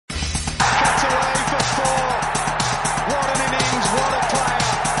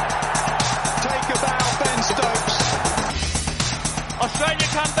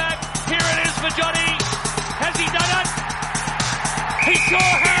Australia come back. Here it is for Johnny. Has he done it? He sure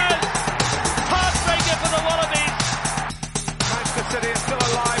has. Heartbreaker for the Wallabies. Manchester City is still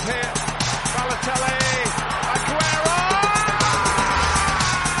alive here. Balotelli, Aguero!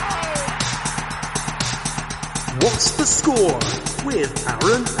 What's the score with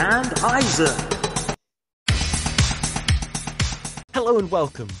Aaron and Isaac? Hello and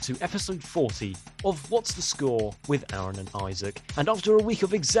welcome to episode 40 of What's the Score with Aaron and Isaac. And after a week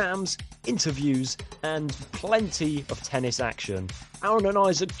of exams, interviews and plenty of tennis action, Aaron and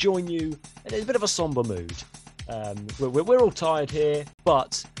Isaac join you in a bit of a somber mood. We're all tired here,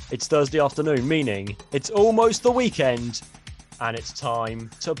 but it's Thursday afternoon, meaning it's almost the weekend and it's time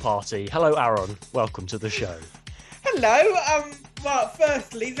to party. Hello Aaron, welcome to the show. Hello. Well,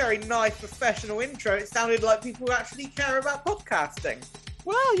 firstly, very nice professional intro. It sounded like people who actually care about podcasting.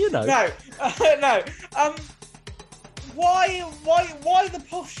 Well, you know. No. Why the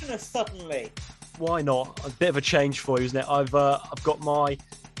poshness suddenly? Why not? A bit of a change for you, isn't it? I've got my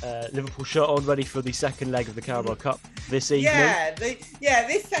Liverpool shirt on, ready for the second leg of the Carabao Cup this evening.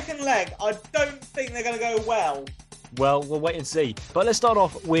 This second leg, I don't think they're going to go well. Well, we'll wait and see. But let's start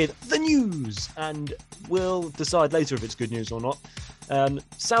off with the news, and we'll decide later if it's good news or not.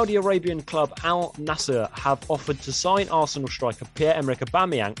 Saudi Arabian club Al Nassr have offered to sign Arsenal striker Pierre-Emerick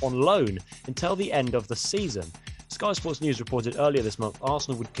Aubameyang on loan until the end of the season. Sky Sports News reported earlier this month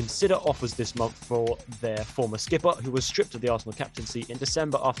Arsenal would consider offers this month for their former skipper, who was stripped of the Arsenal captaincy in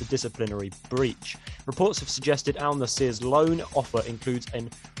December after disciplinary breach. Reports have suggested Al Nassr's loan offer includes an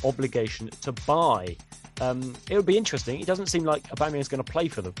obligation to buy. It would be interesting. It doesn't seem like Aubameyang's going to play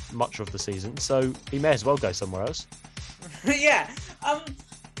for much of the season, so he may as well go somewhere else. Yeah.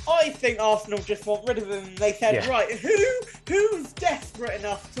 I think Arsenal just want rid of him. They said, right, who's desperate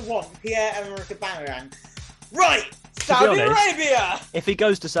enough to want Pierre-Emerick Aubameyang? Right, Saudi Arabia! If he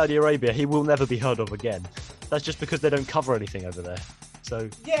goes to Saudi Arabia, he will never be heard of again. That's just because they don't cover anything over there. So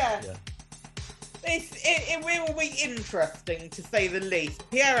yeah. It will be interesting, to say the least.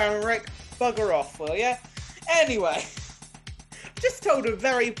 Pierre-Emerick, bugger off, will ya? Anyway, just told a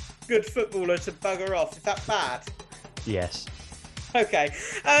very good footballer to bugger off. Is that bad? Yes. Okay.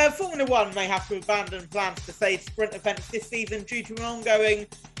 Formula One may have to abandon plans to save sprint events this season due to an ongoing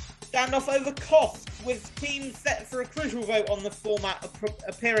standoff over costs, with teams set for a crucial vote on the format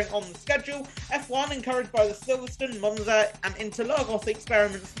appearing on the schedule. F1, encouraged by the Silverstone, Monza and Interlagos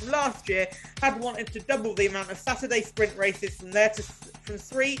experiments from last year, had wanted to double the amount of Saturday sprint races from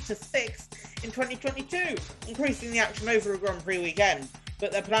 3 to 6 in 2022, increasing the action over a Grand Prix weekend.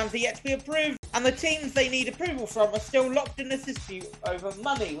 But their plans are yet to be approved, and the teams they need approval from are still locked in a dispute over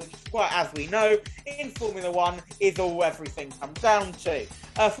money, which, quite as we know, in Formula One is all everything comes down to.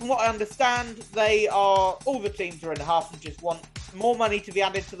 From what I understand, all the teams are in half and just want more money to be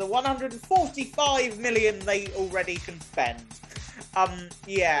added to the 145 million they already can spend. I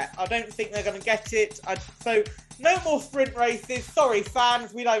don't think they're going to get it. So, no more sprint races. Sorry,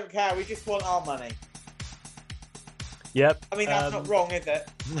 fans, we don't care. We just want our money. Yep. I mean, that's not wrong, is it?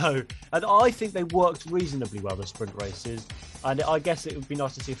 No. And I think they worked reasonably well, the sprint races. And I guess it would be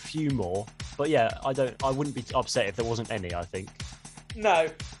nice to see a few more. But yeah, I wouldn't be upset if there wasn't any, I think. No.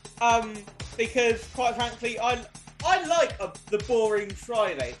 Because, quite frankly, I like the boring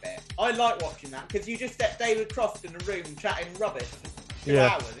Friday bit. I like watching that, because you just get David Croft in a room chatting rubbish for 2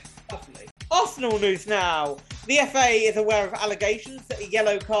 hours. It's lovely. Arsenal news now. The FA is aware of allegations that a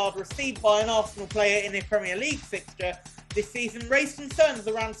yellow card received by an Arsenal player in a Premier League fixture this season raised concerns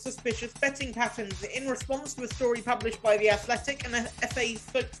around suspicious betting patterns. In response to a story published by The Athletic, an FA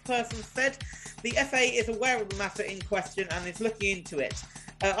spokesperson said the FA is aware of the matter in question and is looking into it.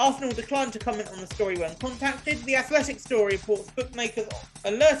 Arsenal declined to comment on the story when contacted. The Athletic story reports bookmakers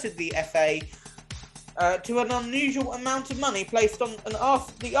alerted the FA to an unusual amount of money placed on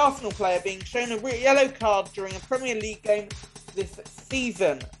the Arsenal player being shown a yellow card during a Premier League game this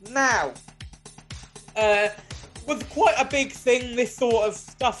season. Now, was quite a big thing, this sort of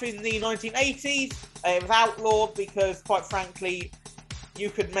stuff in the 1980s. It was outlawed because, quite frankly,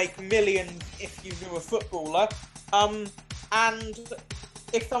 you could make millions if you knew a footballer. And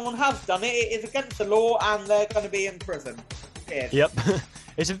if someone has done it, it is against the law and they're going to be in prison. Cheers. Yep.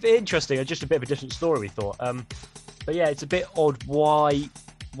 It's a bit interesting, just a bit of a different story, we thought. But yeah, it's a bit odd. Why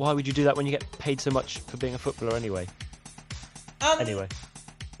would you do that when you get paid so much for being a footballer anyway? Anyway.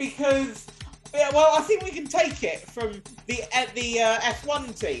 Because, I think we can take it from the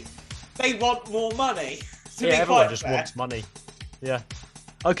F1 team. They want more money. Everyone just wants money. Yeah.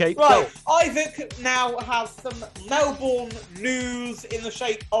 Okay. Right, so Isaac now has some Melbourne news in the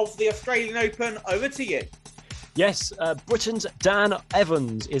shape of the Australian Open. Over to you. Yes, Britain's Dan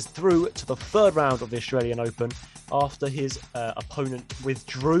Evans is through to the third round of the Australian Open after his opponent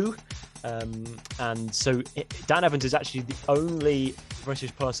withdrew. And so Dan Evans is actually the only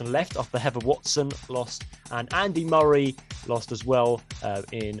British person left after Heather Watson lost and Andy Murray lost as well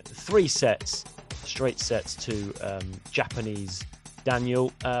in 3 sets, straight sets to Japanese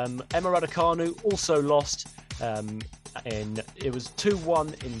Daniel. Emma Raducanu also lost. It was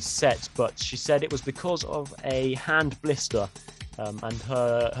 2-1 in sets, but she said it was because of a hand blister, and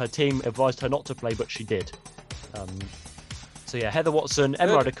her team advised her not to play, but she did. So yeah, Heather Watson,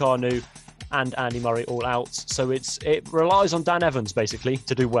 Emma Raducanu, and Andy Murray all out. So it relies on Dan Evans basically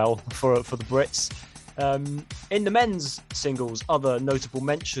to do well for the Brits. In the men's singles, other notable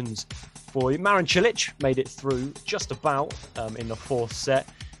mentions for Marin Cilic made it through just about in the 4th set.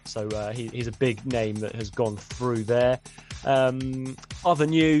 So he's a big name that has gone through there. Other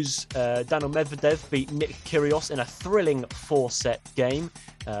news, Daniil Medvedev beat Nick Kyrgios in a thrilling 4-set game.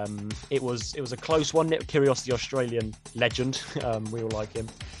 It was a close one. Nick Kyrgios, the Australian legend, we all like him,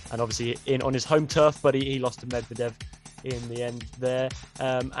 and obviously on his home turf, but he lost to Medvedev in the end there.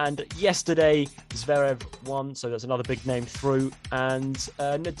 And yesterday, Zverev won, so that's another big name through, and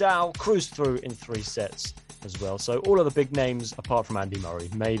Nadal cruised through in 3 sets as well. So all of the big names, apart from Andy Murray,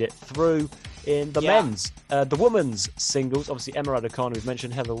 made it through in the men's. The women's singles, obviously Emma Raducanu we've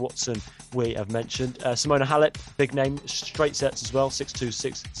mentioned, Heather Watson we have mentioned. Simona Halep, big name, straight sets as well, 6-2,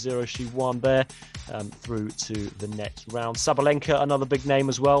 6-0. She won there through to the next round. Sabalenka, another big name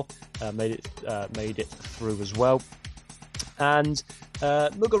as well, made it through as well. And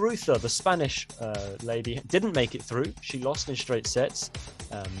Muguruza, the Spanish lady, didn't make it through. She lost in straight sets.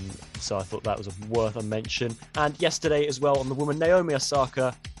 So I thought that was worth a mention. And yesterday as well on the women, Naomi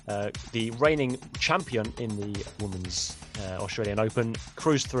Osaka, the reigning champion in the women's Australian Open,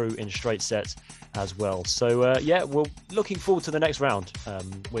 cruised through in straight sets as well. So yeah, we're looking forward to the next round,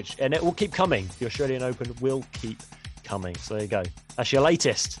 and it will keep coming. The Australian Open will keep coming. So there you go. That's your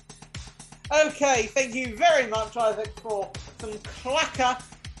latest. Okay, thank you very much, Isaac, for some clacker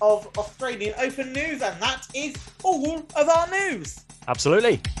of Australian Open news, and that is all of our news.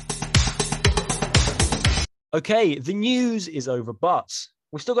 Absolutely. Okay, the news is over, but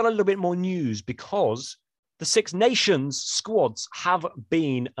we've still got a little bit more news because the Six Nations squads have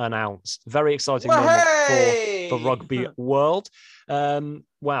been announced. Very exciting moment for the rugby world.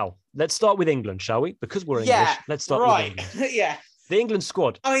 Wow. Let's start with England, shall we? Because we're English. Let's start with England. Yeah. The England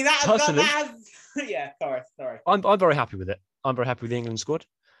squad. I mean, personally, yeah, sorry. I'm very happy with it. I'm very happy with the England squad.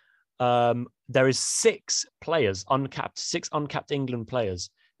 There is 6 uncapped England players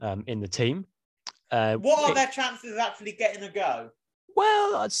in the team. What are their chances of actually getting a go?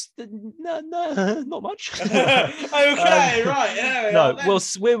 Well, that's not much. Okay, right. Yeah, no,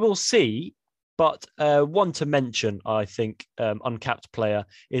 we will see. But one to mention, I think, uncapped player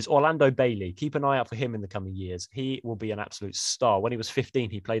is Orlando Bailey. Keep an eye out for him in the coming years. He will be an absolute star. When he was 15,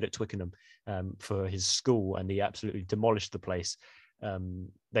 he played at Twickenham for his school, and he absolutely demolished the place.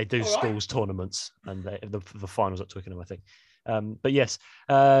 They do schools tournaments, and the finals at Twickenham, I think. But yes,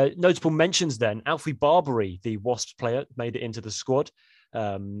 notable mentions then. Alfie Barbary, the Wasps player, made it into the squad.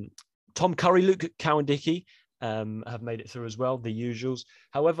 Tom Curry, Luke Cowan-Dickie have made it through as well, the usuals.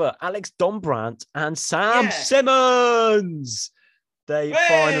 However, Alex Dombrandt and Sam Simmons, they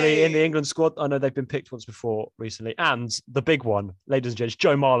finally in the England squad. I know they've been picked once before recently. And the big one, ladies and gents,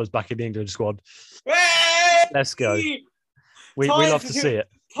 Joe Marler's back in the England squad. Let's go. We love to see it.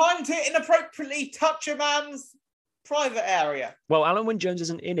 Time to inappropriately touch a man's private area. Well, Alan Wynne-Jones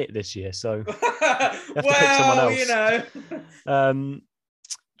isn't in it this year, so you have to pick someone else. You know.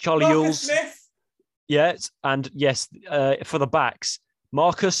 Charlie Marcus Ewells. Smith. Yes, and yes, for the backs,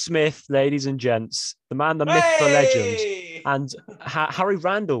 Marcus Smith, ladies and gents, the man, the myth, the legend. And Harry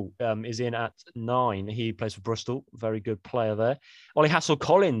Randall is in at 9. He plays for Bristol. Very good player there. Ollie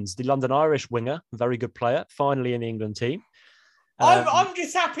Hassel-Collins, the London Irish winger. Very good player. Finally in the England team. I'm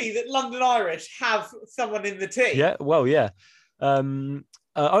just happy that London Irish have someone in the team. Yeah, well, yeah. Owen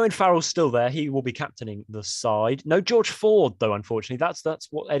Farrell's still there. He will be captaining the side. No George Ford, though, unfortunately. That's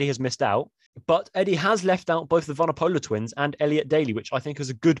what Eddie has missed out. But Eddie has left out both the Vanapola twins and Elliot Daly, which I think is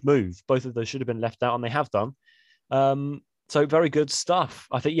a good move. Both of those should have been left out, and they have done. So very good stuff.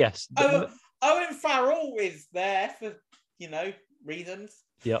 I think, yes. Owen Farrell is there for, reasons.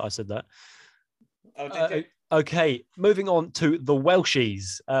 Yeah, I said that. Oh, did you? Okay, moving on to the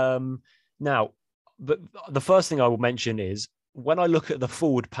Welshies. Now, the first thing I will mention is when I look at the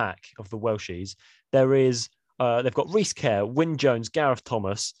forward pack of the Welshies, there is they've got Reece Kerr, Wyn Jones, Gareth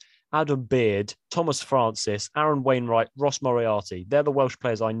Thomas, Adam Beard, Thomas Francis, Aaron Wainwright, Ross Moriarty. They're the Welsh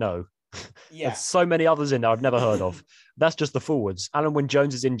players I know. Yeah. There's so many others in there I've never heard of. That's just the forwards. Alan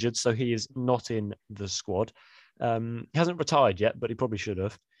Wynne-Jones is injured, so he is not in the squad. He hasn't retired yet, but he probably should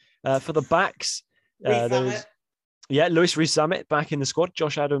have. For the backs, there's Lewis Rees-Zammit back in the squad.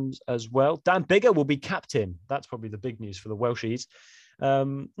 Josh Adams as well. Dan Biggar will be captain. That's probably the big news for the Welshies.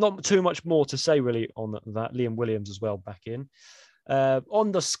 Not too much more to say really on that. Liam Williams as well back in.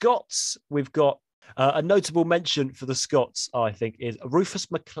 On the Scots, we've got a notable mention for the Scots, I think, is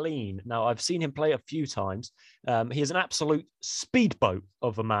Rufus McLean. Now, I've seen him play a few times. He is an absolute speedboat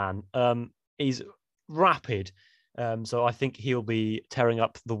of a man. He's rapid. So I think he'll be tearing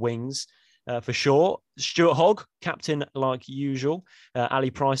up the wings for sure. Stuart Hogg, captain like usual.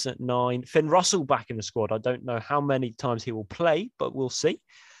 Ali Price at 9. Finn Russell back in the squad. I don't know how many times he will play, but we'll see.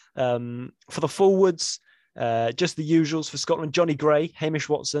 For the forwards, just the usuals for Scotland: Johnny Gray, Hamish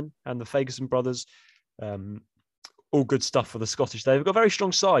Watson, and the Ferguson brothers. All good stuff for the Scottish. They've got a very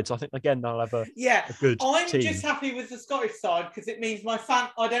strong side, so I think again they'll have a good I'm team. just happy with the Scottish side because it means I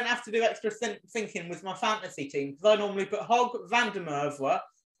don't have to do extra thinking with my fantasy team because I normally put Hogg, Van der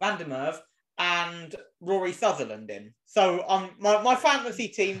Merwe, and Rory Sutherland in. So my fantasy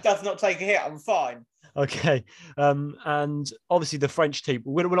team does not take a hit. I'm fine. Okay. And obviously the French team,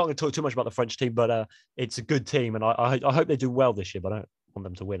 we're not going to talk too much about the French team, but it's a good team. And I hope they do well this year, but I don't want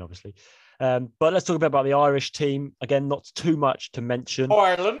them to win, obviously. But let's talk about the Irish team. Again, not too much to mention.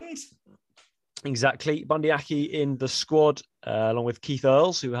 Ireland. Exactly. Bundy Aki in the squad, along with Keith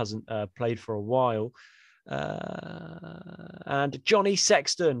Earls, who hasn't played for a while. And Johnny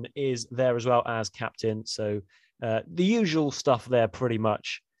Sexton is there as well as captain. So the usual stuff there pretty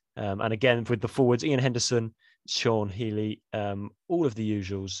much. And again, with the forwards, Ian Henderson, Sean Healy, all of the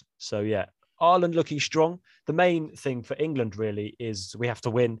usuals. So yeah, Ireland looking strong. The main thing for England really is we have to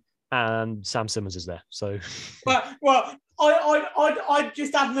win, and Sam Simmons is there. So, well, I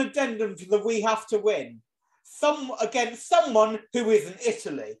just add an addendum to the we have to win. Against someone who isn't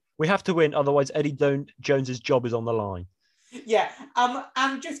Italy. We have to win, otherwise Eddie Jones's job is on the line. Yeah.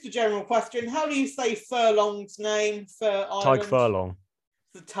 And just a general question: how do you say Furlong's name for Ireland? Tyg Furlong.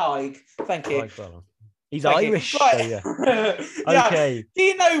 The Tyg. Thank you. Tyg Furlong. He's Irish. Right. So yeah. Okay. Do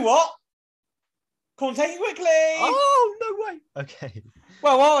you know what? Come on, take it quickly. Oh, no way. Okay.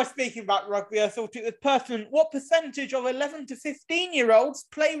 Well, while I was speaking about rugby, I thought it was pertinent. What percentage of 11 to 15-year-olds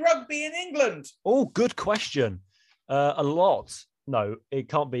play rugby in England? Oh, good question. A lot. No, it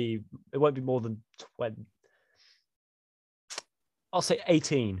can't be. It won't be more than 20. I'll say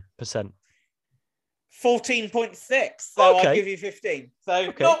 18%. 14.6. So okay. I'll give you 15. So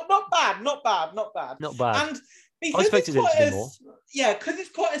okay. not bad. Not bad. And because I expected it to be more. Yeah, because it's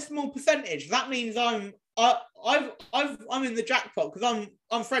quite a small percentage. That means I'm in the jackpot because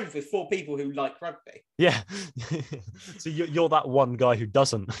I'm friends with 4 people who like rugby. Yeah. So you're that one guy who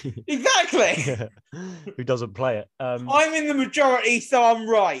doesn't. Exactly. Who doesn't play it. I'm in the majority, so I'm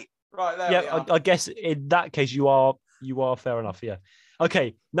right. Right there. Yeah, I guess in that case you are fair enough. Yeah.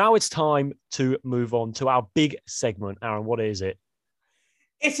 Okay, now it's time to move on to our big segment. Aaron, what is it?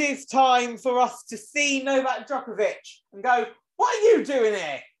 It is time for us to see Novak Djokovic and go, what are you doing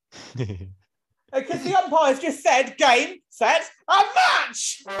here? Because the umpire's just said, game, set, and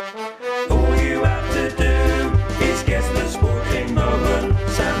match! All you have to do is guess the sporting moment.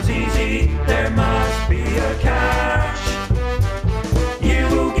 Sounds easy, there must be a catch. You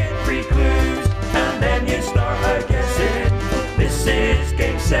will get 3 clues, and then you start guessing. This is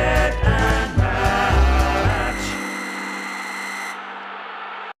game, set, and match.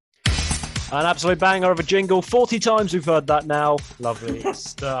 An absolute banger of a jingle. 40 times we've heard that now. Lovely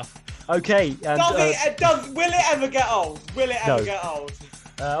stuff. Okay. And, will it ever get old? Get old?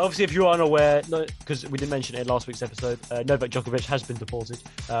 Obviously, if you are unaware, because we didn't mention it in last week's episode, Novak Djokovic has been deported.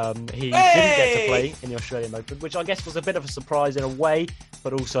 He didn't get to play in the Australian Open, which I guess was a bit of a surprise in a way,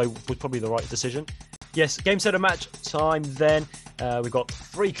 but also was probably the right decision. Yes, game, set, and match time then. We've got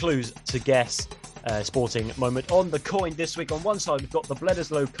 3 clues to guess sporting moment on the coin this week. On one side, we've got the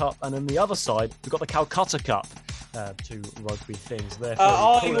Bledisloe Cup, and on the other side, we've got the Calcutta Cup. 2 rugby things there.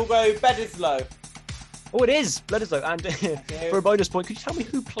 I will go Bledisloe. Oh, it is Bledisloe. And for a bonus point, could you tell me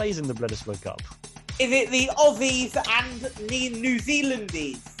who plays in the Bledisloe Cup? Is it the Aussies and the New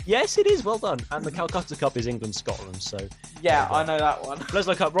Zealandies? Yes, it is. Well done. And the Calcutta Cup is England-Scotland. So yeah, I know that one.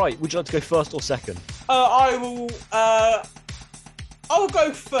 Bledisloe Cup. Right. Would you like to go first or second? I will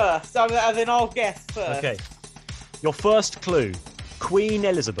go first. As in, I'll guess first. Okay. Your first clue: Queen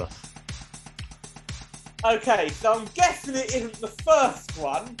Elizabeth. Okay, so I'm guessing it isn't the first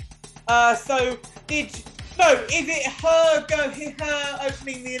one. Is it her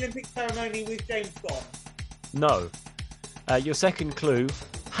opening the Olympic ceremony with James Bond? No. Your second clue: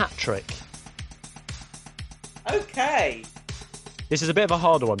 hat trick. Okay. This is a bit of a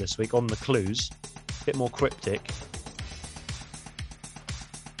harder one this week on the clues. A bit more cryptic.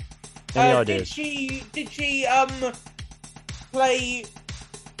 Any ideas? Did she play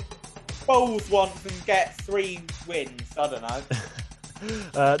bowls once and get 3 wins? I don't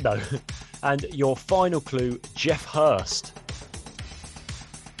know. No. And your final clue, Jeff Hurst.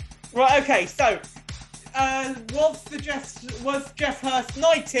 Right, okay, so was Jeff Hurst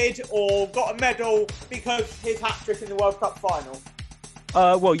knighted or got a medal because his hat-trick in the World Cup final?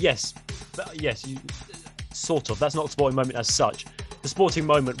 Well, yes. Yes, sort of. That's not a sporting moment as such. The sporting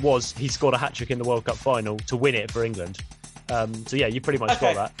moment was he scored a hat-trick in the World Cup final to win it for England. So, yeah, you pretty much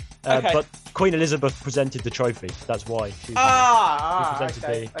got that. Okay. But Queen Elizabeth presented the trophy. That's why she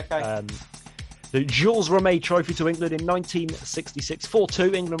presented the Jules Rimet Trophy to England in 1966.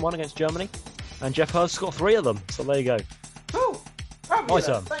 4-2, England won against Germany. And Jeff Hurst got 3 of them. So there you go. Cool. Fabulous.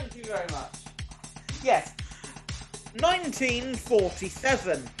 My turn. Thank you very much. Yes.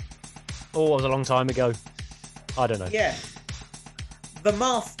 1947. Oh, that was a long time ago. I don't know. Yeah. The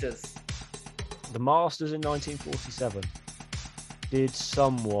Masters. The Masters in 1947. Did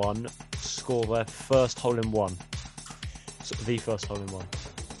someone score their first hole-in-one? The first hole-in-one.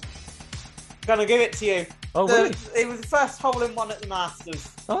 Gonna give it to you. Oh, really? It was the first hole-in-one at the Masters.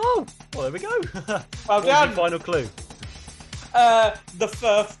 Oh, well, there we go. Well What was done. your final clue? The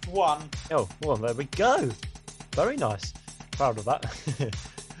first one. Oh, well, there we go. Very nice. Proud of that. Yeah,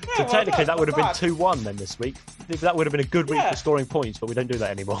 So well technically, done, that would have not been 2-1 then this week. That would have been a good week Yeah. for scoring points, but we don't do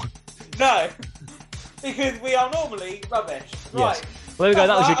that anymore. No, because we are normally rubbish. Right. Yes. Well, there we go.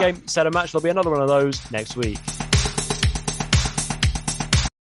 That was your game, set, a match. There'll be another one of those next week.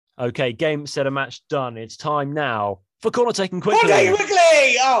 Okay, game, set, a match done. It's time now for corner taken quickly. Okay,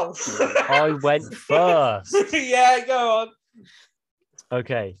 quickly! Oh! I went first. Yeah, go on.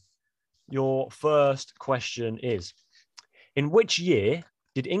 Okay. Your first question is, in which year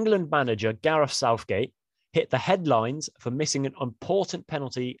did England manager Gareth Southgate hit the headlines for missing an important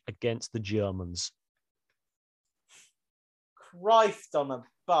penalty against the Germans? Christ on a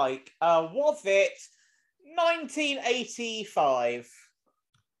bike. Was it 1985?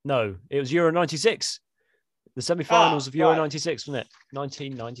 No, it was Euro 96. The semi-finals of Euro right. 96, wasn't it?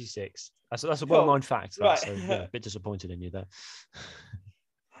 1996. That's a Cool. well-known fact. Right. So, yeah, a bit disappointed in you there.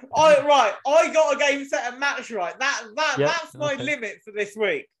 I got a game, set, and match right. Yeah, That's my okay. limit for this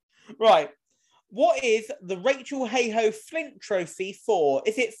week. Right. What is the Rachel Hayhoe Flint Trophy for?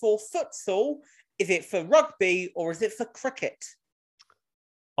 Is it for futsal? Is it for rugby? Or is it for cricket?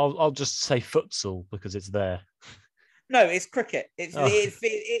 I'll just say futsal because it's there. No, it's cricket. It Oh. is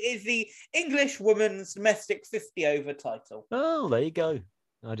the English women's domestic 50 over title. Oh, there you go.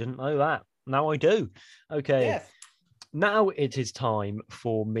 I didn't know that. Now I do. Okay. Yes. Now it is time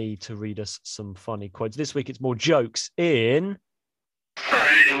for me to read us some funny quotes. This week it's more jokes in...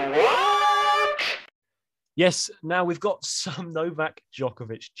 Yes, now we've got some Novak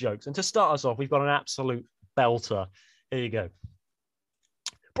Djokovic jokes. And to start us off, we've got an absolute belter. Here you go.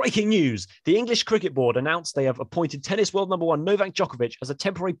 Breaking news. The English Cricket Board announced they have appointed tennis world number 1 Novak Djokovic as a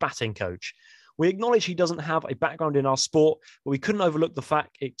temporary batting coach. We acknowledge he doesn't have a background in our sport, but we couldn't overlook the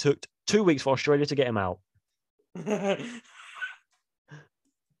fact it took 2 weeks for Australia to get him out.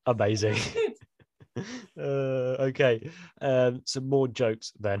 Amazing. Okay. Some more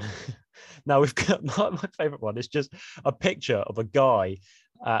jokes then. Now we've got my favourite one. It's just a picture of a guy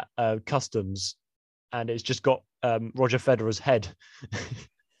at customs, and it's just got Roger Federer's head.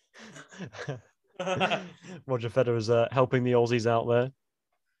 Roger Federer's helping the Aussies out there.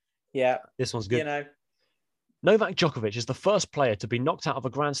 Yeah. This one's good. You know. Novak Djokovic is the first player to be knocked out of a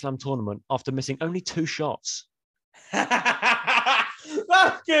Grand Slam tournament after missing only 2 shots.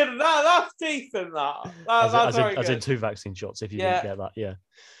 That's good. That's decent. That's very As good. in 2 vaccine shots, if you Yeah. didn't get that. Yeah.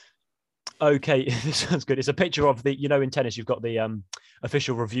 Okay, this one's good. It's a picture of the, in tennis, you've got the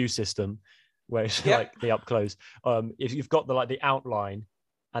official review system where it's Yep. like the up close. If you've got the outline,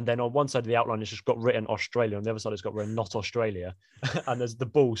 and then on one side of the outline, it's just got written Australia. On the other side, it's got written not Australia. And there's the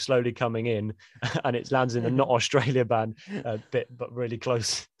ball slowly coming in, and it lands in the not Australia band bit, but really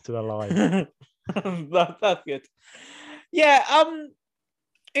close to the line. That's good. Yeah.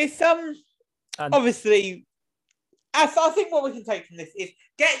 It's And- obviously. I think what we can take from this is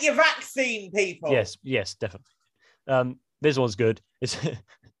get your vaccine, people. Yes, definitely. This one's good. It's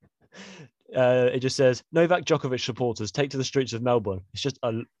it just says Novak Djokovic supporters take to the streets of Melbourne. It's just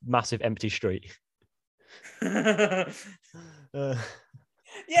a massive empty street. Yeah.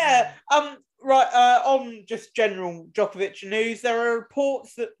 Right, on just general Djokovic news, there are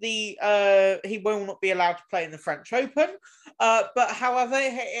reports that he will not be allowed to play in the French Open. But however,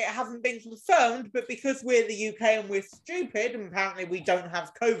 it hasn't been confirmed. But because we're the UK and we're stupid, and apparently we don't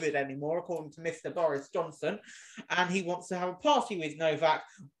have COVID anymore, according to Mr. Boris Johnson, and he wants to have a party with Novak,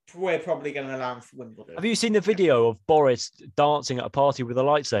 we're probably going to allow him for Wimbledon. Have you seen the video of Boris dancing at a party with a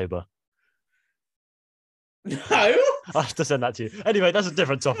lightsaber? No. I'll have to send that to you. Anyway, that's a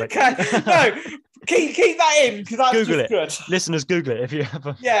different topic. Okay. No. Keep that in because that's Google just it. good. Listeners, Google it if you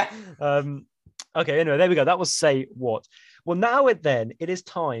have. Yeah. Okay. Anyway, there we go. That was Say What. Well, now it is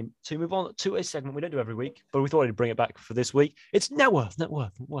time to move on to a segment we don't do every week, but we thought I'd bring it back for this week. It's net worth.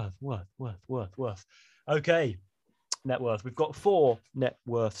 Okay. Net worth. We've got 4 net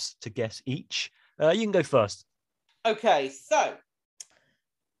worths to guess each. You can go first. Okay. So.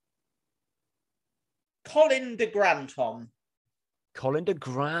 Colin de Granton. Colin de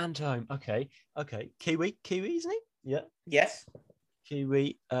Granton. Okay. Kiwi, isn't he? Yeah. Yes.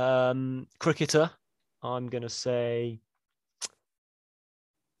 Kiwi. Cricketer. I'm going to say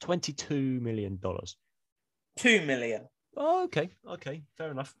 $22 million. $2 million. Oh, okay.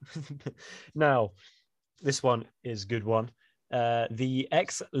 Fair enough. Now, this one is a good one. The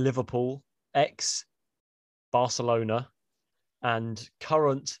ex-Liverpool, ex-Barcelona, and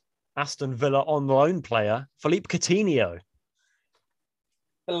current Aston Villa on loan player, Philippe Coutinho.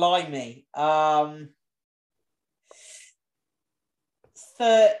 Blimey.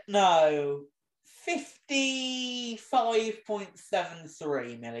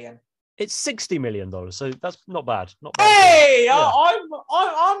 55.73 million. It's $60 million, so that's not bad. Not bad. Hey, Yeah.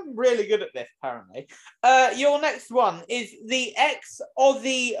 I'm really good at this. Apparently, your next one is the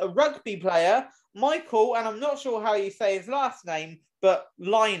ex-Aussie rugby player Michael, and I'm not sure how you say his last name, but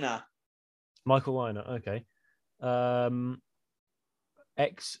Liner. Michael Liner. Okay.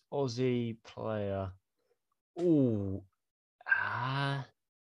 Ex-Aussie player. Ooh. I'm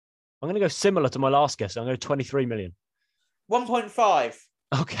going to go similar to my last guess. I'm going to go 23 million. 1.5.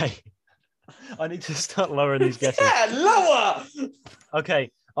 Okay. I need to start lowering these guesses. Yeah, lower.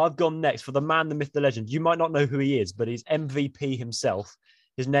 Okay. I've gone next for the man, the myth, the legend. You might not know who he is, but he's MVP himself.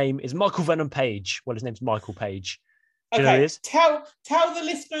 His name is Michael Venom Page. Well, his name's Michael Page. Do you know who he is? Tell the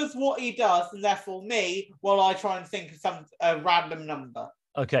listeners what he does, and therefore me, while I try and think of some random number.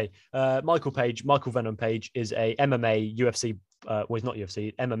 Okay. Michael Venom Page is a MMA, UFC, well, he's not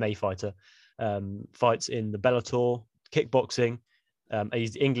UFC, MMA fighter. Fights in the Bellator, kickboxing.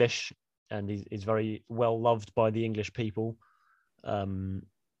 He's English, and he's very well loved by the English people.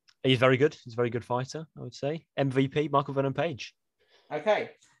 He's very good. He's a very good fighter, I would say. MVP, Michael Venom Page.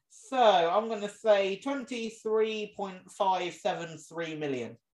 Okay. So I'm going to say 23.573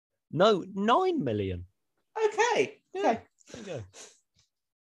 million. No, 9 million. Okay. Yeah, Okay. there you go.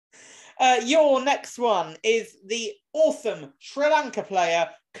 Your next one is the awesome Sri Lanka player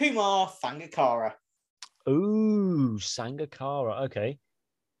Kumar Sangakkara. Ooh, Sangakkara. Okay.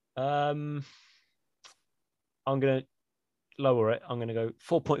 I'm going to lower it. I'm going to go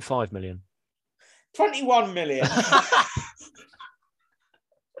 4.5 million. 21 million.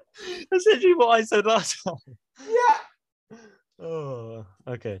 That's literally what I said last time. Yeah. Oh,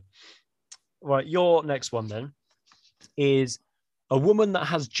 okay. Right, your next one then is a woman that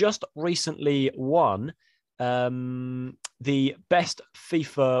has just recently won the best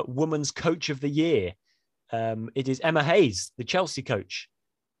FIFA Women's Coach of the Year. It is Emma Hayes, the Chelsea coach.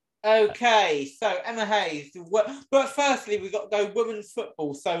 Okay, so Emma Hayes. But firstly, we've got to go women's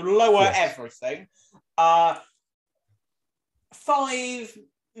football, so lower everything. 5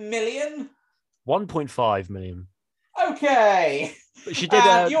 million? 1.5 million. Okay. But she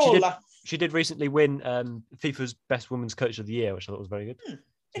did recently win FIFA's Best Women's Coach of the Year, which I thought was very good.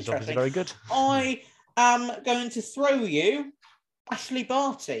 She's obviously very good. I am going to throw you Ashley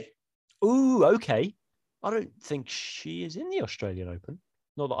Barty. Ooh, okay. I don't think she is in the Australian Open.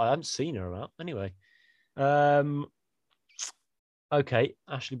 Not that I haven't seen her about. Anyway. Okay,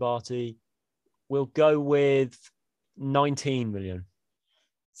 Ashley Barty. We'll go with 19 million.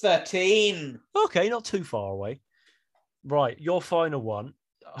 13. Okay, not too far away. Right, your final one.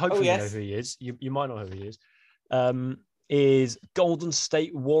 Hopefully you know who he is. You might not know who he is. Is Golden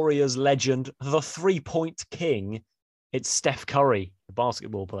State Warriors legend, the 3-point king. It's Steph Curry, the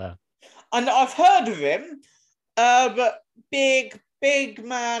basketball player. And I've heard of him, but big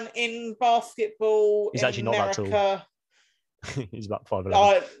man in basketball. He's in actually not America. that tall. He's about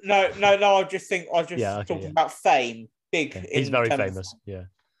 5'11". No. I was just talking about fame. Big. Yeah, he's very famous. Yeah.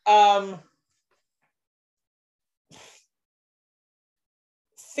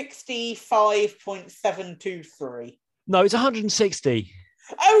 65.723. No, it's 160.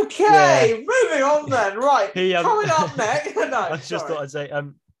 Okay, moving on then. Right, He, coming up next. No, I just sorry. thought I'd say,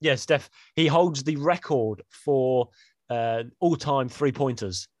 yeah, Steph, he holds the record for all-time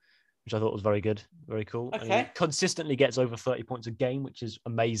three-pointers, which I thought was very good, very cool. And he Okay. consistently gets over 30 points a game, which is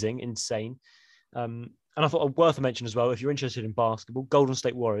amazing, insane. And I thought worth a mention as well, if you're interested in basketball, Golden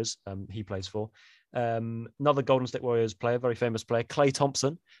State Warriors, he plays for. Another Golden State Warriors player, very famous player, Klay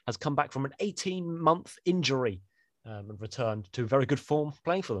Thompson, has come back from an 18-month injury and returned to very good form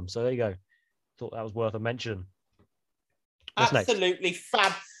playing for them. So there you go. Thought that was worth a mention. What's next? Absolutely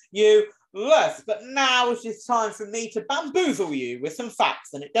fabulous. But now it is time for me to bamboozle you with some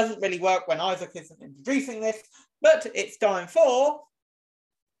facts. And it doesn't really work when Isaac isn't introducing this, but it's time for...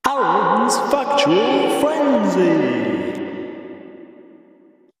 Aaron's Factual Frenzy.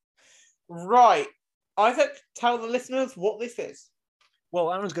 Right. Isaac, tell the listeners what this is.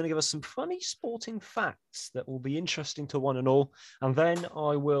 Well, Aaron's going to give us some funny sporting facts that will be interesting to one and all. And then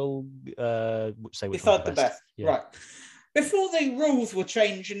I will say which Decide one's the best. Yeah. Right. Before the rules were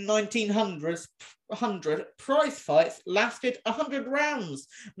changed in 1900, prize fights lasted 100 rounds.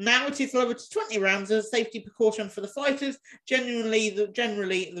 Now it is lowered to 20 rounds as a safety precaution for the fighters. Generally,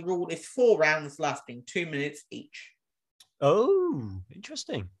 the rule is 4 rounds lasting 2 minutes each. Oh,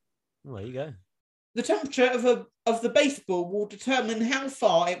 interesting. Well, there you go. The temperature of the baseball will determine how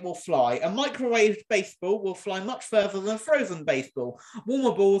far it will fly. A microwaved baseball will fly much further than a frozen baseball.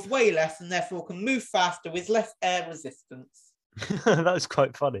 Warmer balls weigh less and therefore can move faster with less air resistance. That was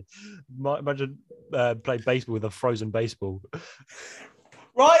quite funny. Imagine playing baseball with a frozen baseball.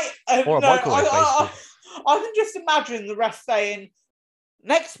 Right? Or a microwave baseball. I can just imagine the ref saying,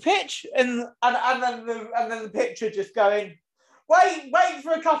 next pitch, and then the pitcher just going, Wait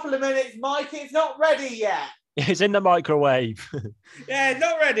for a couple of minutes, Mike. It's not ready yet. It's in the microwave. Yeah,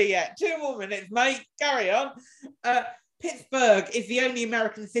 not ready yet. 2 more minutes, mate. Carry on. Pittsburgh is the only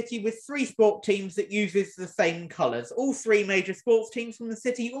American city with 3 sport teams that uses the same colours. All 3 major sports teams from the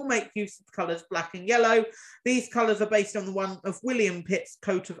city all make use of the colours black and yellow. These colours are based on the one of William Pitt's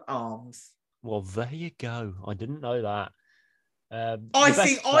coat of arms. Well, there you go. I didn't know that. I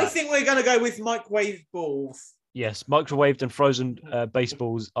think we're going to go with microwave balls. Yes, microwaved and frozen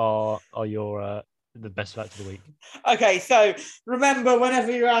baseballs are your the best fact of the week. Okay, so remember,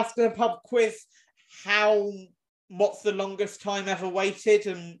 whenever you're asked in a pub quiz, what's the longest time ever waited?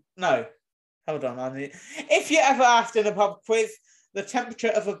 And no, hold on. If you're ever asked in a pub quiz, the temperature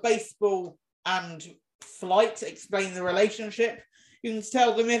of a baseball and flight, explain the relationship. You can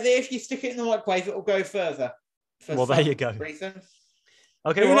tell them if you stick it in the microwave, it will go further. Well, there you go. Reason.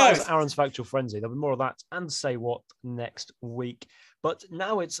 Okay, Who well, that knows? was Aaron's Factual Frenzy. There'll be more of that and Say What next week. But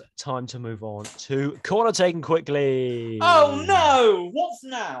now it's time to move on to Corner Taken Quickly. Oh, no! What's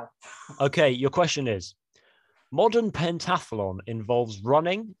now? Okay, your question is, modern pentathlon involves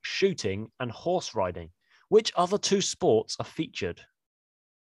running, shooting, and horse riding. Which other 2 sports are featured?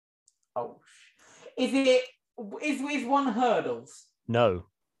 Oh, is one hurdles? No.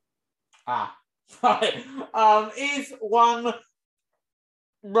 Ah, right. Is one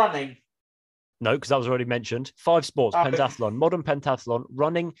running? No, because that was already mentioned. 5 sports, Oh. pentathlon, modern pentathlon,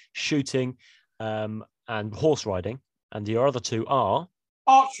 running, shooting, and horse riding. And your other 2 are?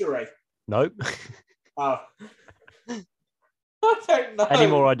 Archery. No. Oh. I don't know. Any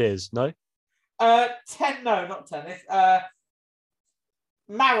more ideas? No? No, not tennis.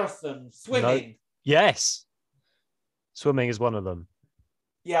 Marathon, swimming. Yes. Swimming is one of them.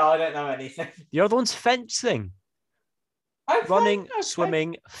 Yeah, I don't know anything. The other one's fencing. Okay, Running, okay.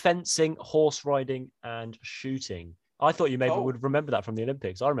 swimming, fencing, horse riding, and shooting. I thought you maybe Cool. would remember that from the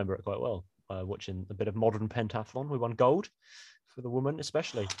Olympics. I remember it quite well, watching a bit of modern pentathlon. We won gold for the woman,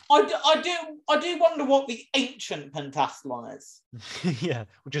 especially. I do wonder what the ancient pentathlon is. Yeah,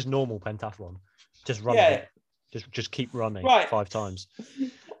 just normal pentathlon. Just run Yeah. it. Just keep running Right. 5 times.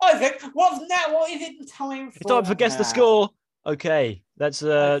 Isaac, what's now? What is it time for? It's time for Guess the now? Score. Okay, let's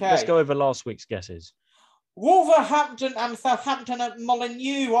go over last week's guesses. Wolverhampton and Southampton at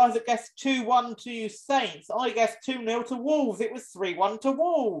Molineux. Isaac guessed 2-1 to Saints. I guessed 2-0 to Wolves. It was 3-1 to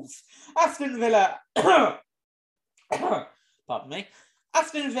Wolves. Aston Villa. Pardon me.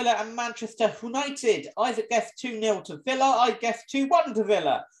 Aston Villa and Manchester United. Isaac guessed 2-0 to Villa. I guessed 2-1 to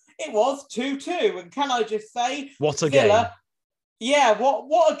Villa. It was 2-2. And can I just say, What a Villa, game. yeah,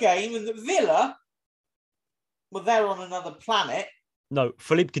 what a game. And the Villa, well, they're on another planet. No,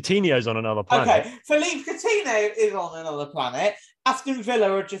 Philippe Coutinho's on another planet. Okay, Philippe Coutinho is on another planet. Aston Villa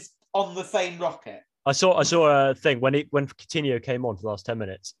are just on the same rocket. I saw a thing when Coutinho came on for the last 10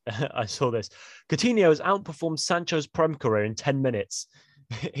 minutes. I saw this. Coutinho has outperformed Sancho's Prem career in 10 minutes.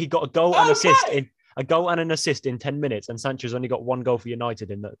 He got a goal and assist in a goal and an assist in 10 minutes, and Sancho's only got one goal for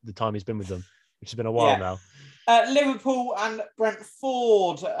United in the time he's been with them, which has been a while now. Liverpool and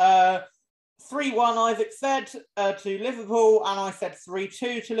Brentford. 3-1, Isaac said to Liverpool, and I said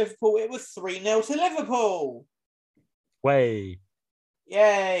 3-2 to Liverpool. It was 3-0 to Liverpool. Way.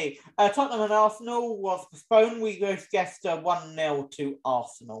 Yay. Tottenham and Arsenal was postponed. We both guessed 1-0 to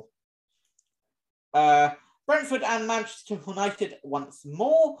Arsenal. Brentford and Manchester United once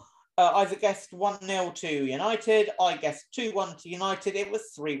more. Isaac guessed 1-0 to United. I guessed 2-1 to United. It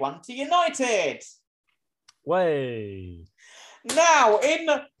was 3-1 to United. Way. Now, in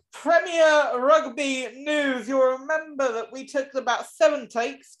Premier Rugby news, you'll remember that we took about 7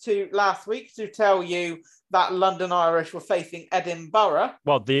 takes to last week to tell you that London Irish were facing Edinburgh.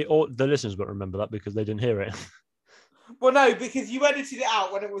 Well, the listeners won't remember that because they didn't hear it. Well, no, because you edited it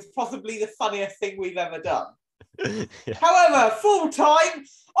out when it was possibly the funniest thing we've ever done. Yeah. However, full time,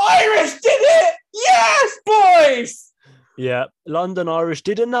 Irish did it! Yes, boys! Yeah, London Irish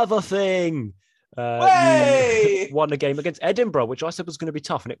did another thing. Way! You won a game against Edinburgh, which I said was going to be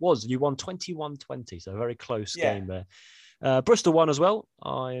tough, and it was. You won 21-20, so a very close game there. Bristol won as well,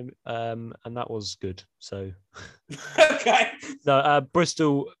 and that was good. So, Okay. no,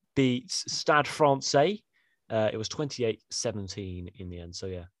 Bristol beat Stade Francais. It was 28-17 in the end. So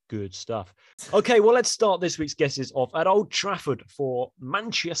yeah, good stuff. Okay, well, let's start this week's guesses off at Old Trafford for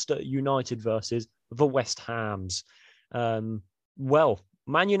Manchester United versus the West Hams. Well,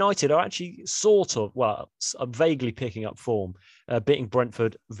 Man United are actually vaguely picking up form, beating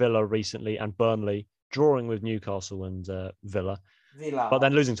Brentford, Villa recently, and Burnley, drawing with Newcastle and Villa, but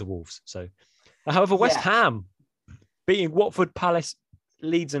then losing to Wolves. So, however, West Ham beating Watford, Palace,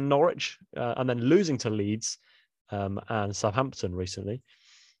 Leeds, and Norwich, and then losing to Leeds and Southampton recently.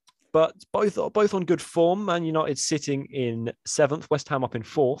 But both on good form. Man United sitting in 7th, West Ham up in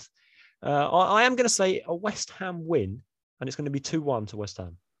 4th. I am going to say a West Ham win, and it's going to be 2-1 to West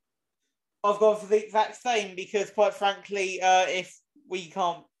Ham. I've gone for the exact same because, quite frankly, if we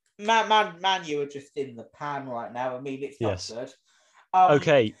can't... Man U are just in the pan right now. I mean, it's not good.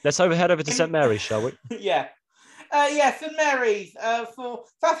 Okay, let's head over to St Mary's, shall we? Yeah. St Mary's for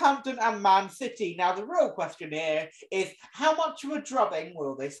Southampton and Man City. Now, the real question here is, how much of a drubbing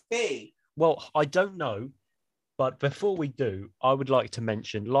will this be? Well, I don't know, but before we do, I would like to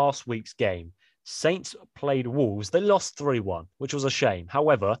mention last week's game. Saints played Wolves. They lost 3-1, which was a shame.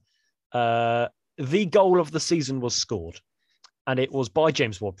 However, the goal of the season was scored, and it was by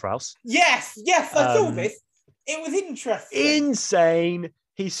James Ward-Prowse. Yes, I saw this. It was interesting. Insane.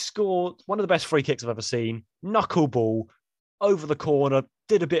 He scored one of the best free kicks I've ever seen. Knuckleball over the corner,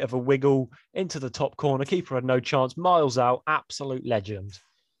 did a bit of a wiggle into the top corner. Keeper had no chance. Miles out. Absolute legend.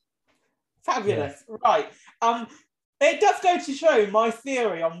 Fabulous. Yeah. Right. It does go to show my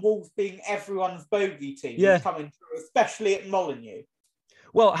theory on Wolves being everyone's bogey team is coming through, especially at Molineux.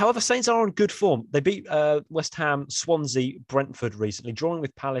 Well, however, Saints are on good form. They beat West Ham, Swansea, Brentford recently, drawing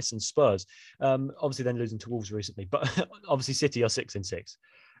with Palace and Spurs. Obviously, then losing to Wolves recently. But obviously, City are 6-6.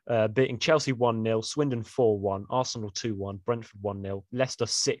 Beating Chelsea 1-0, Swindon 4-1, Arsenal 2-1, Brentford 1-0, Leicester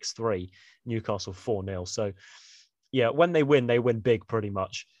 6-3, Newcastle 4-0. So, yeah, when they win big pretty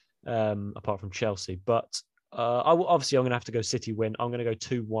much, apart from Chelsea. But I'm going to have to go City win. I'm going to go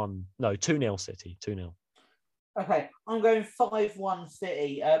 2-1. No, 2-0 City, 2-0. Okay, I'm going 5-1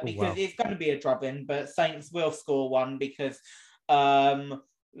 City because it's going to be a drubbing, but Saints will score one because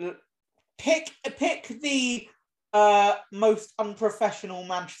pick the most unprofessional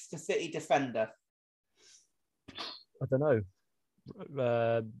Manchester City defender. I don't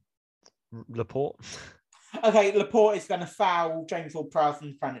know. Laporte. Okay, Laporte is going to foul James Ward-Prowse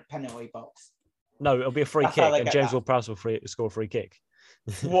in the penalty box. No, it'll be a free kick, and James Ward-Prowse will score a free kick.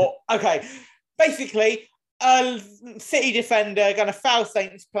 What? Okay, basically, a City defender going to foul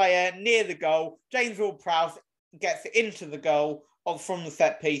Saints player near the goal. James Ward-Prowse gets into the goal from the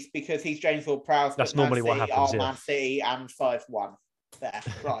set piece because he's James Ward-Prowse. That's normally what happens. Man City and 5-1. There,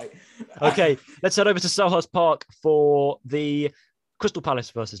 right. Okay, let's head over to Selhurst Park for the Crystal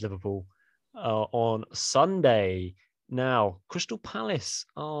Palace versus Liverpool on Sunday. Now, Crystal Palace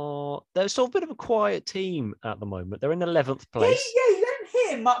they're sort of a bit of a quiet team at the moment. They're in 11th place. Yeah, you don't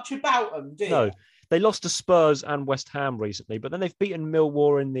hear much about them, do you? No. They lost to Spurs and West Ham recently, but then they've beaten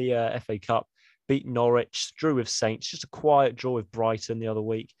Millwall in the FA Cup, beat Norwich, drew with Saints, just a quiet draw with Brighton the other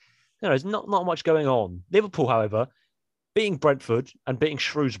week. You know, there's not much going on. Liverpool, however, beating Brentford and beating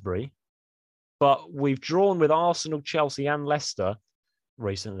Shrewsbury, but we've drawn with Arsenal, Chelsea and Leicester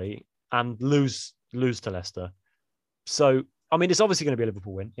recently and lose to Leicester. So, I mean, it's obviously going to be a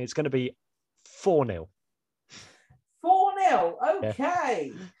Liverpool win. It's going to be 4-0. 4-0,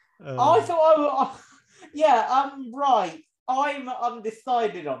 okay. I thought, yeah, I'm right. I'm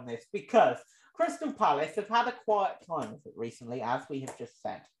undecided on this because Crystal Palace have had a quiet time with it recently, as we have just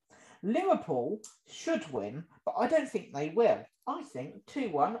said. Liverpool should win, but I don't think they will. I think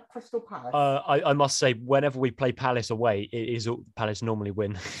 2-1 Crystal Palace. I must say, whenever we play Palace away, it is Palace normally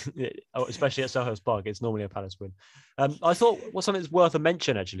win, especially at Selhurst Park. It's normally a Palace win. I thought something that's worth a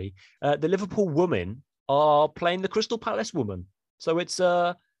mention, actually. The Liverpool women are playing the Crystal Palace women. So it's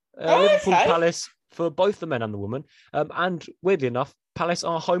Liverpool Palace for both the men and the women. And weirdly enough, Palace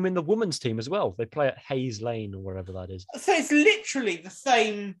are home in the women's team as well. They play at Hayes Lane or wherever that is. So it's literally the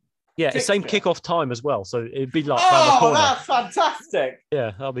same. Yeah, fixture. it's same kickoff time as well. So it'd be like round the corner. That's fantastic.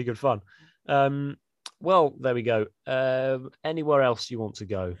 Yeah, that'll be good fun. Well, there we go. Anywhere else you want to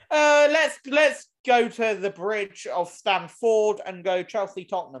go? Let's go to the bridge of Stamford and go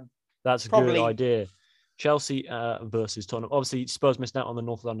Chelsea-Tottenham. That's a good idea. Chelsea versus Tottenham. Obviously, Spurs missed out on the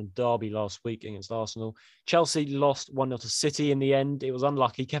North London derby last week against Arsenal. Chelsea lost 1-0 to City in the end. It was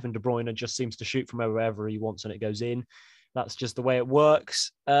unlucky. Kevin De Bruyne just seems to shoot from wherever he wants and it goes in. That's just the way it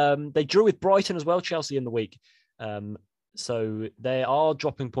works. They drew with Brighton as well, Chelsea, in the week. So they are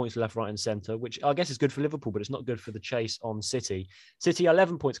dropping points left, right and centre, which I guess is good for Liverpool, but it's not good for the chase on City. City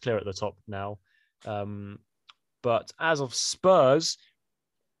 11 points clear at the top now. But as of Spurs,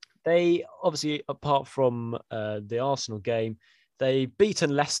 they obviously, apart from the Arsenal game, they've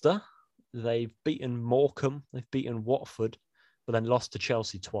beaten Leicester, they've beaten Morecambe, they've beaten Watford, but then lost to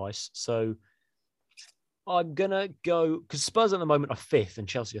Chelsea twice. So I'm going to go, because Spurs at the moment are 5th and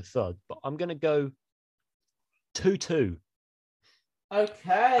Chelsea are 3rd, but I'm going to go 2-2.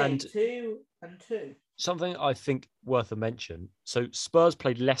 Okay, and 2-2. Something I think worth a mention. So Spurs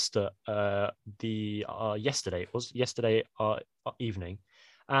played Leicester yesterday. It was yesterday evening,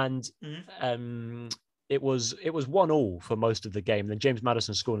 and it was 1-1 for most of the game. Then James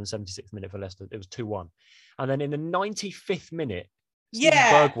Maddison scored in the 76th minute for Leicester. It was 2-1, and then in the 95th minute,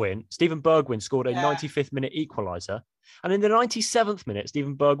 Steven Bergwijn scored a 95th minute equaliser, and in the 97th minute,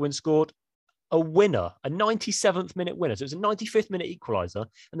 Steven Bergwijn scored a winner, a 97th minute winner. So it was a 95th minute equaliser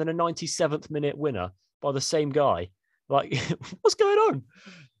and then a 97th minute winner by the same guy. Like, what's going on?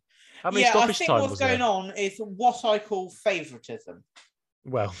 How many stoppage time was there? I think what's going on is what I call favouritism.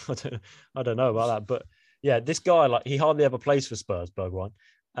 Well, I don't know about that, but yeah, this guy, like, he hardly ever plays for Spurs, Bergwijn,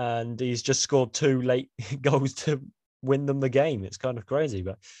 and he's just scored 2 late goals to win them the game. It's kind of crazy,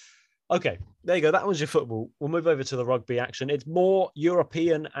 but okay, there you go. That was your football. We'll move over to the rugby action. It's more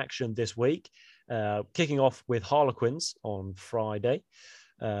European action this week, kicking off with Harlequins on Friday.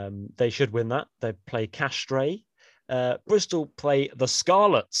 They should win that. They play Castray. Bristol play the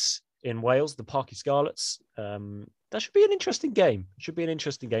Scarlets in Wales, the Parky Scarlets. That should be an interesting game. It should be an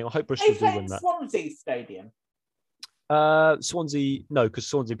interesting game. I hope Bristol do win that. Swansea Stadium? Swansea, no, because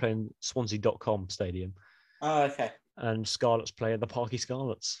Swansea play in Swansea.com Stadium. Oh, okay. And Scarlets play at the Parky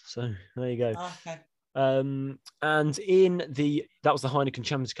Scarlets. So there you go. Okay. And that was the Heineken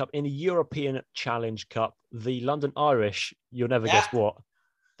Champions Cup. In the European Challenge Cup, the London Irish, you'll never guess what,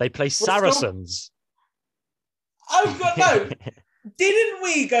 they play Saracens. Oh, God, no. Didn't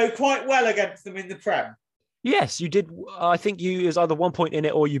we go quite well against them in the Prem? Yes, you did. I think it was either 1 point in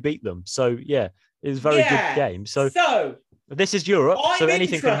it or you beat them. So, yeah, it was a very good game. So this is Europe, so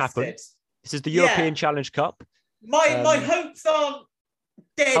anything can happen. This is the European Challenge Cup. My hopes aren't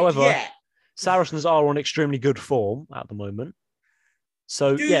dead yet. Saracens are on extremely good form at the moment.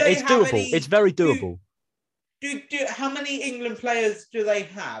 So, it's doable. It's very doable. How many England players do they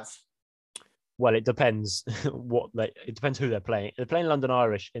have? Well, it depends it depends who they're playing. If they're playing London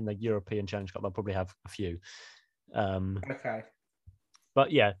Irish in the European Challenge Cup, they'll probably have a few. Okay.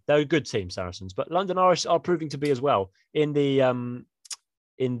 But yeah, they're a good team, Saracens. But London Irish are proving to be as well in the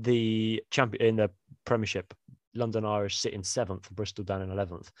Premiership. London Irish sit in 7th, Bristol down in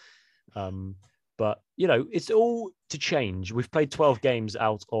 11th. But, it's all to change. We've played 12 games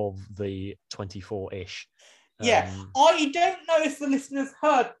out of the 24-ish. Yeah, I don't know if the listeners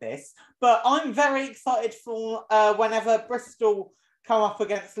heard this, but I'm very excited for whenever Bristol come up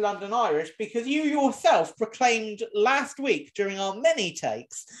against London Irish, because you yourself proclaimed last week during our many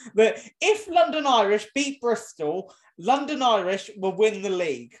takes that if London Irish beat Bristol, London Irish will win the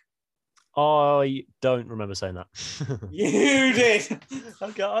league. I don't remember saying that. You did.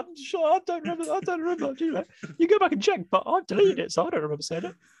 Okay, I'm sure I don't remember. You go back and check, but I've deleted it, so I don't remember saying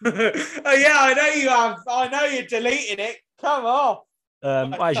it. Oh yeah, I know you have. I know you deleted it. Come on.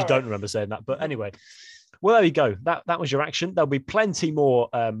 I actually don't remember saying that, but anyway. Well, there you go. That was your action. There'll be plenty more,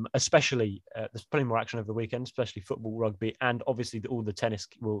 especially there's plenty more action over the weekend, especially football, rugby, and obviously all the tennis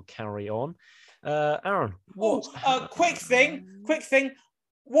will carry on. Aaron, what? Quick thing.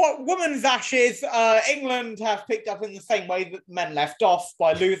 What women's Ashes, England have picked up in the same way that men left off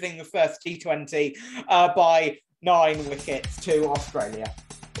by losing the first T20 by 9 wickets to Australia.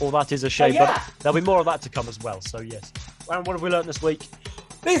 All that is a shame, yeah. but there'll be more of that to come as well. So yes. And what have we learned this week?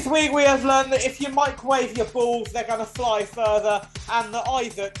 This week we have learned that if you microwave your balls, they're going to fly further, and that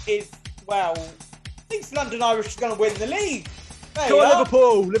Isaac is, well, thinks London Irish is going to win the league. Go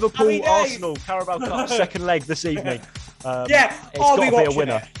on, Liverpool, Happy Arsenal, Carabao Cup, second leg this evening. It's got to be a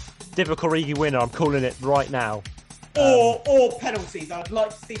winner. it. Divock Origi winner, I'm calling it right now. Or penalties. I'd like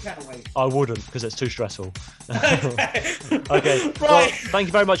to see penalties. I wouldn't, because it's too stressful. Okay. Okay. Right. Well, thank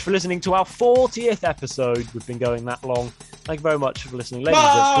you very much for listening to our 40th episode. We've been going that long. Thank you very much for listening, ladies and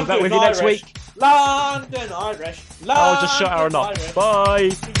gents. We'll be back with you next week. London Irish. I'll just shut Aaron up.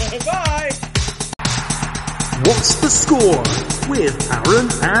 Bye. Bye. What's the Score with Aaron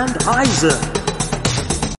and Isaac.